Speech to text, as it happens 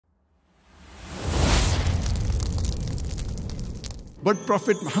But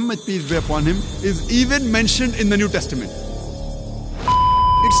Prophet Muhammad, peace be upon him, is even mentioned in the New Testament.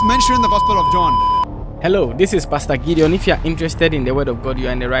 It's mentioned in the Gospel of John. Hello, this is Pastor Gideon. If you are interested in the Word of God, you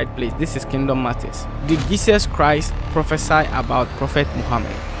are in the right place. This is Kingdom Matters. Did Jesus Christ prophesy about Prophet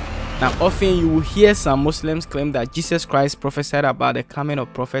Muhammad? Now, often you will hear some Muslims claim that Jesus Christ prophesied about the coming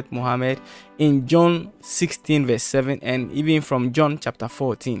of Prophet Muhammad in John 16 verse 7 and even from John chapter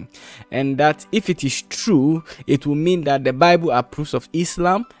 14. And that if it is true, it will mean that the Bible approves of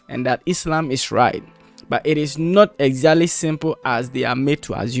Islam and that Islam is right. But it is not exactly simple as they are made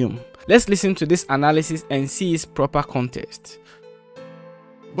to assume. Let's listen to this analysis and see its proper context.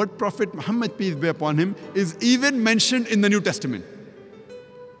 But Prophet Muhammad, peace be upon him, is even mentioned in the New Testament.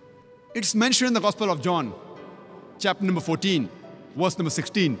 It's mentioned in the Gospel of John, chapter number 14, verse number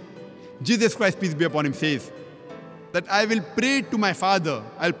 16. Jesus Christ, peace be upon him, says that I will pray to my Father,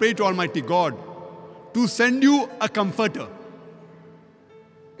 I'll pray to Almighty God to send you a comforter.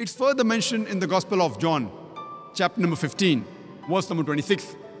 It's further mentioned in the Gospel of John, chapter number 15, verse number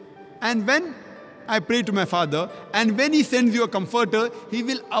 26. And when I pray to my Father, and when he sends you a comforter, he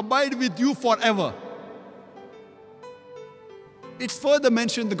will abide with you forever. It's further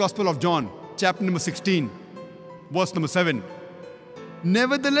mentioned in the Gospel of John, chapter number 16, verse number 7.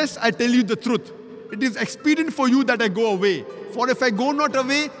 Nevertheless, I tell you the truth. It is expedient for you that I go away. For if I go not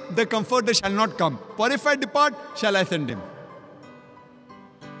away, the Comforter shall not come. For if I depart, shall I send him.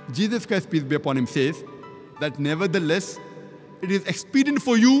 Jesus Christ, peace be upon him, says that nevertheless, it is expedient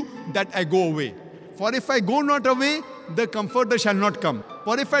for you that I go away. For if I go not away, the Comforter shall not come.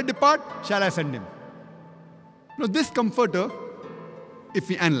 For if I depart, shall I send him. Now this Comforter, if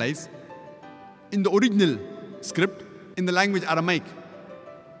we analyze, in the original script, in the language Aramaic,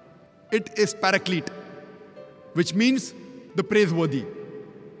 it is Paraclete, which means the praiseworthy,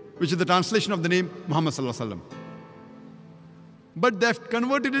 which is the translation of the name Muhammad sallallahu alaihi wasallam. But they have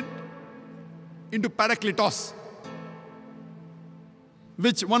converted it into Parakletos,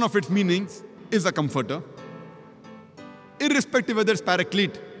 which one of its meanings is a comforter. Irrespective whether it's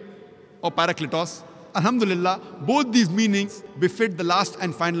Paraclete or Parakletos, Alhamdulillah, both these meanings befit the last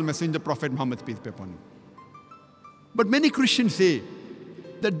and final messenger, Prophet Muhammad, peace be upon him. But many Christians say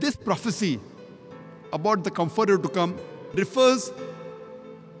that this prophecy about the Comforter to come refers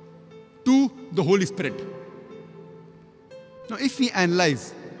to the Holy Spirit. Now, if we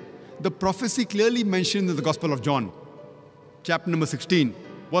analyze, the prophecy clearly mentioned in the Gospel of John, chapter number 16,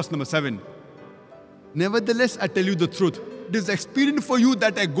 verse number 7. Nevertheless, I tell you the truth. It is expedient for you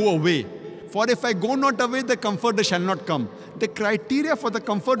that I go away. For if I go not away, the Comforter shall not come. The criteria for the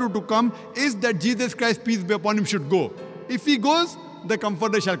Comforter to come is that Jesus Christ, peace be upon him, should go. If he goes, the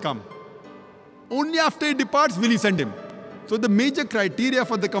Comforter shall come. Only after he departs will he send him. So the major criteria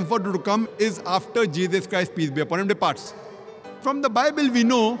for the Comforter to come is after Jesus Christ, peace be upon him, departs. From the Bible, we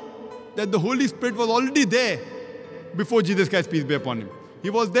know that the Holy Spirit was already there before Jesus Christ, peace be upon him. He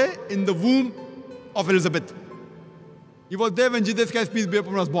was there in the womb of Elizabeth. He was there when Jesus Christ, peace be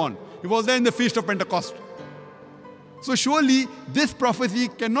upon him, was born. He was there in the Feast of Pentecost. So surely this prophecy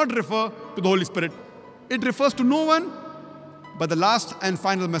cannot refer to the Holy Spirit. It refers to no one but the last and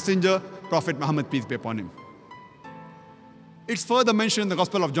final messenger, Prophet Muhammad, peace be upon him. It's further mentioned in the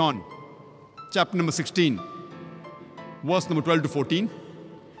Gospel of John, chapter number 16, verse number 12 to 14.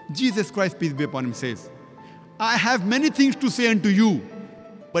 Jesus Christ, peace be upon him, says, I have many things to say unto you,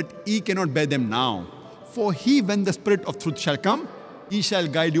 but ye cannot bear them now. For he, when the Spirit of truth shall come, he shall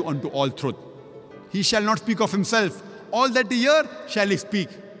guide you unto all truth. He shall not speak of himself. All that he hear shall he speak.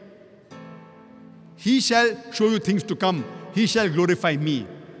 He shall show you things to come. He shall glorify me.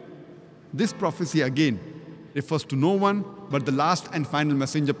 This prophecy again refers to no one but the last and final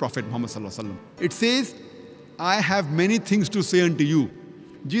messenger, Prophet Muhammad sallallahu alaihi wasallam. It says, I have many things to say unto you.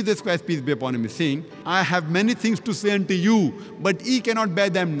 Jesus Christ, peace be upon him, is saying, I have many things to say unto you, but ye cannot bear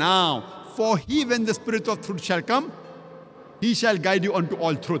them now. For he, when the Spirit of truth shall come, he shall guide you unto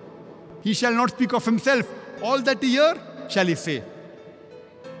all truth. He shall not speak of himself. All that he hear shall he say.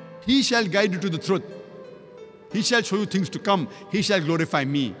 He shall guide you to the truth. He shall show you things to come. He shall glorify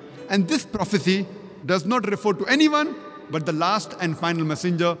me. And this prophecy does not refer to anyone but the last and final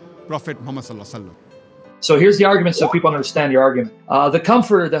messenger, Prophet Muhammad sallallahu alaihi wasallam. So here's the argument so people understand your argument. The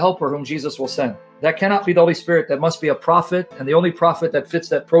Comforter, the Helper whom Jesus will send, that cannot be the Holy Spirit. That must be a prophet. And the only prophet that fits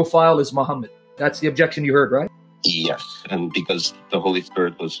that profile is Muhammad. That's the objection you heard, right? Yes, and because the Holy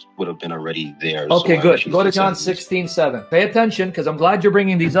Spirit would have been already there. Okay, so good. Go to John 16:7. Pay attention, because I'm glad you're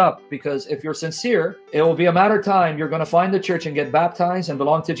bringing these up, because if you're sincere, it will be a matter of time. You're going to find the church and get baptized and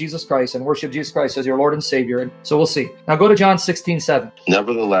belong to Jesus Christ and worship Jesus Christ as your Lord and Savior. And so we'll see. Now go to John 16:7.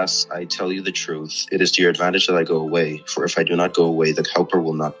 Nevertheless, I tell you the truth. It is to your advantage that I go away. For if I do not go away, the Helper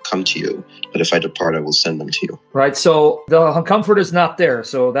will not come to you. But if I depart, I will send them to you. Right, so the Comforter is not there.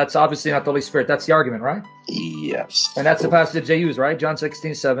 So that's obviously not the Holy Spirit. That's the argument, right? Yes. And that's the passage they use, right? John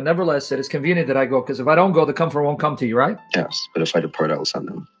 16:7. Nevertheless, it is convenient that I go, because if I don't go, the Comforter won't come to you, right? Yes, but if I depart, I will send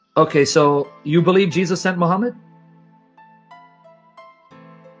them. Okay, so you believe Jesus sent Muhammad?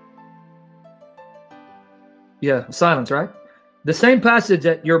 Yeah, silence, right? The same passage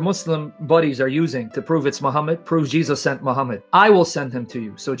that your Muslim buddies are using to prove it's Muhammad proves Jesus sent Muhammad. I will send him to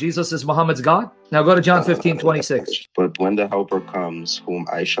you. So Jesus is Muhammad's God? Now go to John 15:26. But when the Helper comes, whom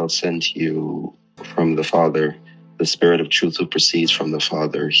I shall send to you from the Father, the Spirit of truth who proceeds from the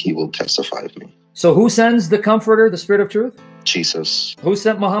Father, he will testify of me. So who sends the Comforter, the Spirit of truth? Jesus. Who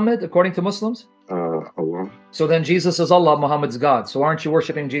sent Muhammad, according to Muslims? Allah. So then Jesus is Allah, Muhammad's God. So aren't you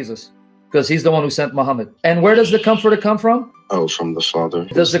worshiping Jesus? Because he's the one who sent Muhammad. And where does the Comforter come from? Oh, from the Father.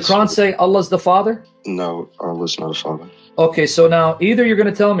 Does the Quran say Allah's the Father? No, Allah's not a father. Okay, so now either you're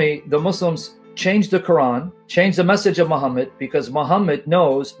going to tell me the Muslims changed the Quran, changed the message of Muhammad, because Muhammad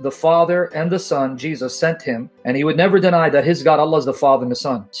knows the Father and the Son, Jesus, sent him, and he would never deny that his God, Allah, is the Father and the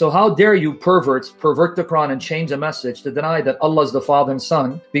Son. So how dare you perverts pervert the Quran and change the message to deny that Allah is the Father and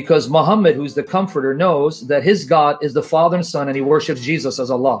Son, because Muhammad, who's the Comforter, knows that his God is the Father and Son, and he worships Jesus as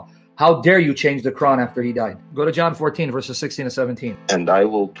Allah. How dare you change the Quran after he died? Go to John 14, verses 16 and 17. And I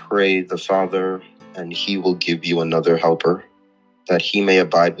will pray the Father, and he will give you another helper, that he may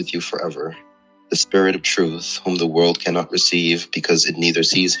abide with you forever. The Spirit of truth, whom the world cannot receive, because it neither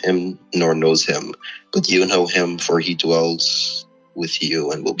sees him nor knows him. But you know him, for he dwells with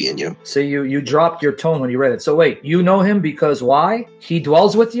you and will be in you. So you dropped your tone when you read it. So wait, you know him because why? He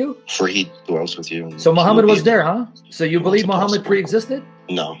dwells with you? For he dwells with you. So Muhammad was there, huh? So you believe Muhammad pre-existed?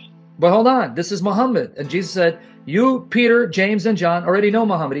 No. But hold on, this is Muhammad. And Jesus said, you, Peter, James, and John already know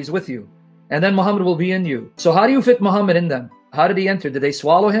Muhammad. He's with you. And then Muhammad will be in you. So how do you fit Muhammad in them? How did he enter? Did they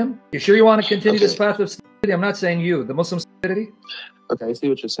swallow him? You sure you want to continue this path of stupidity? I'm not saying you, the Muslim stupidity. Okay, I see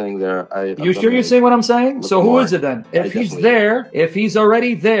what you're saying there. You sure you're saying what I'm saying? So who is it then? If he's there, if he's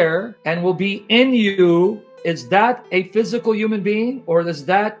already there and will be in you, is that a physical human being, or is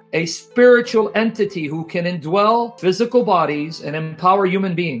that a spiritual entity who can indwell physical bodies and empower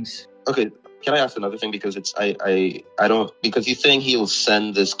human beings? Okay, can I ask another thing? Because I don't, because he's saying he'll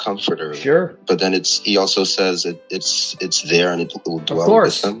send this Comforter. Sure. But then he also says it's there and it will dwell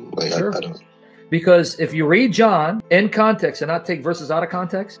with him. Like, sure. I don't. Because if you read John in context and not take verses out of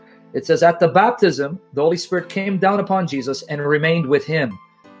context, it says at the baptism, the Holy Spirit came down upon Jesus and remained with him.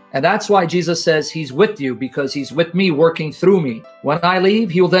 And that's why Jesus says he's with you, because he's with me, working through me. When I leave,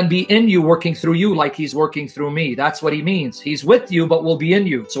 he will then be in you, working through you like he's working through me. That's what he means. He's with you, but will be in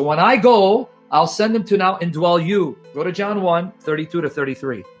you. So when I go, I'll send him to now indwell you. Go to John 1, 32 to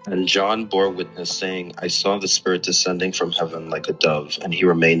 33. And John bore witness, saying, I saw the Spirit descending from heaven like a dove, and he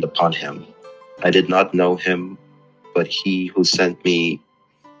remained upon him. I did not know him, but he who sent me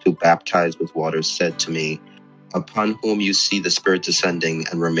to baptize with water said to me, upon whom you see the Spirit descending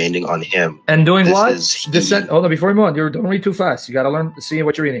and remaining on him. And doing this what? Is Descend. Hold on, before we move on, don't read too fast. You got to learn to see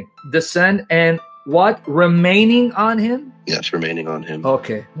what you're reading. Descend and what? Remaining on him? Yes, remaining on him.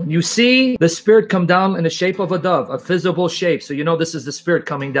 Okay. When you see the Spirit come down in the shape of a dove, a visible shape, so you know this is the Spirit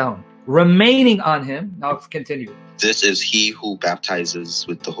coming down. Remaining on him. Now continue. This is he who baptizes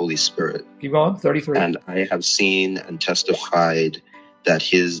with the Holy Spirit. Keep going. 33. And I have seen and testified that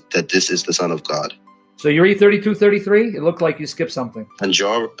this is the Son of God. So you read 32, 33? It looked like you skipped something. And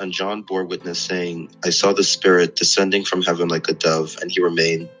John bore witness, saying, I saw the Spirit descending from heaven like a dove, and he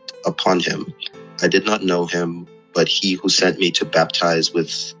remained upon him. I did not know him, but he who sent me to baptize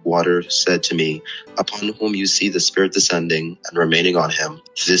with water said to me, upon whom you see the Spirit descending and remaining on him,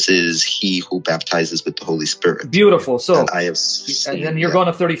 this is he who baptizes with the Holy Spirit. Beautiful. So, and I have seen, and then you're going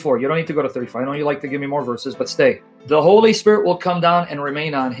to 34. You don't need to go to 35. I know you like to give me more verses, but stay. The Holy Spirit will come down and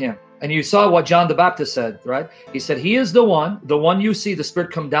remain on him. And you saw what John the Baptist said, right? He said, he is the one you see the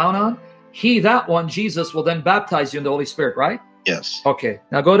Spirit come down on. He, that one, Jesus, will then baptize you in the Holy Spirit, right? Yes. Okay.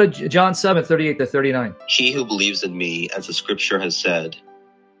 Now go to John 7, 38 to 39. He who believes in me, as the scripture has said,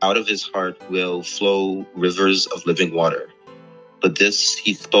 out of his heart will flow rivers of living water. But this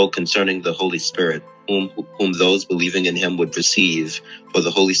he spoke concerning the Holy Spirit, whom those believing in him would receive, for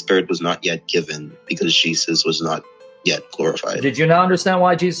the Holy Spirit was not yet given, because Jesus was not yet glorified. Did you now understand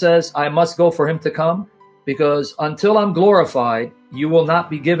why Jesus says, I must go for him to come? Because until I'm glorified, you will not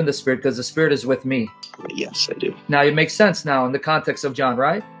be given the Spirit because the Spirit is with me. Yes, I do. Now it makes sense now in the context of John,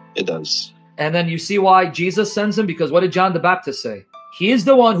 right? It does. And then you see why Jesus sends him, because what did John the Baptist say? He is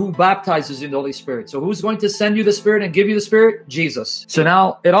the one who baptizes in the Holy Spirit. So who's going to send you the Spirit and give you the Spirit? Jesus. So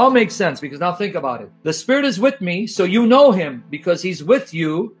now it all makes sense, because now think about it. The Spirit is with me, so you know him because he's with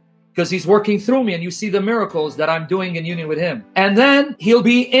you, because he's working through me, and you see the miracles that I'm doing in union with him. And then he'll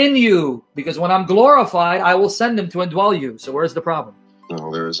be in you, because when I'm glorified, I will send him to indwell you. So where's the problem?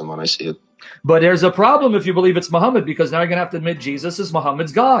 No, there isn't one. I see it. But there's a problem if you believe it's Muhammad, because now you're going to have to admit Jesus is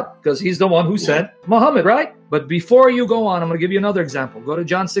Muhammad's God, because he's the one who sent Muhammad, right? But before you go on, I'm going to give you another example. Go to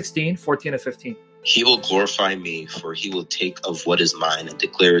John 16, 14 and 15. He will glorify me, for he will take of what is mine and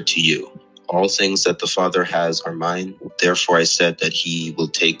declare it to you. All things that the Father has are mine. Therefore I said that he will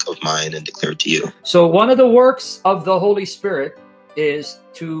take of mine and declare it to you. So one of the works of the Holy Spirit is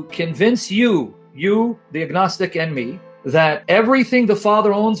to convince you, the agnostic, and me, that everything the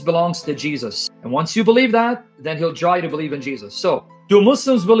Father owns belongs to Jesus. And once you believe that, then he'll draw you to believe in Jesus. So do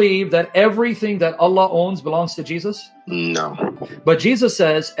Muslims believe that everything that Allah owns belongs to Jesus? No. But Jesus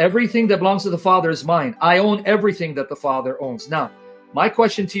says, everything that belongs to the Father is mine. I own everything that the Father owns. Now, my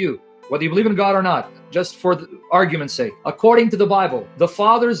question to you, whether you believe in God or not, just for the argument's sake, according to the Bible, the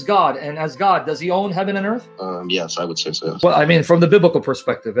Father's God, and as God, does he own heaven and earth? Yes, I would say so. Well, I mean, from the biblical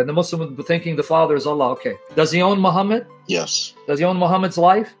perspective, and the Muslim would be thinking the Father is Allah. Okay. Does he own Muhammad? Yes. Does he own Muhammad's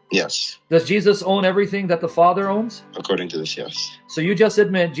life? Yes. Does Jesus own everything that the Father owns? According to this, yes. So you just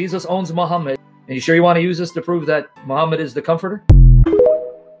admit Jesus owns Muhammad, and you sure you want to use this to prove that Muhammad is the comforter?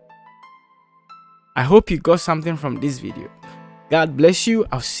 I hope you got something from this video. God bless you.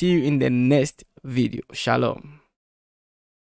 I'll see you in the next video. Shalom.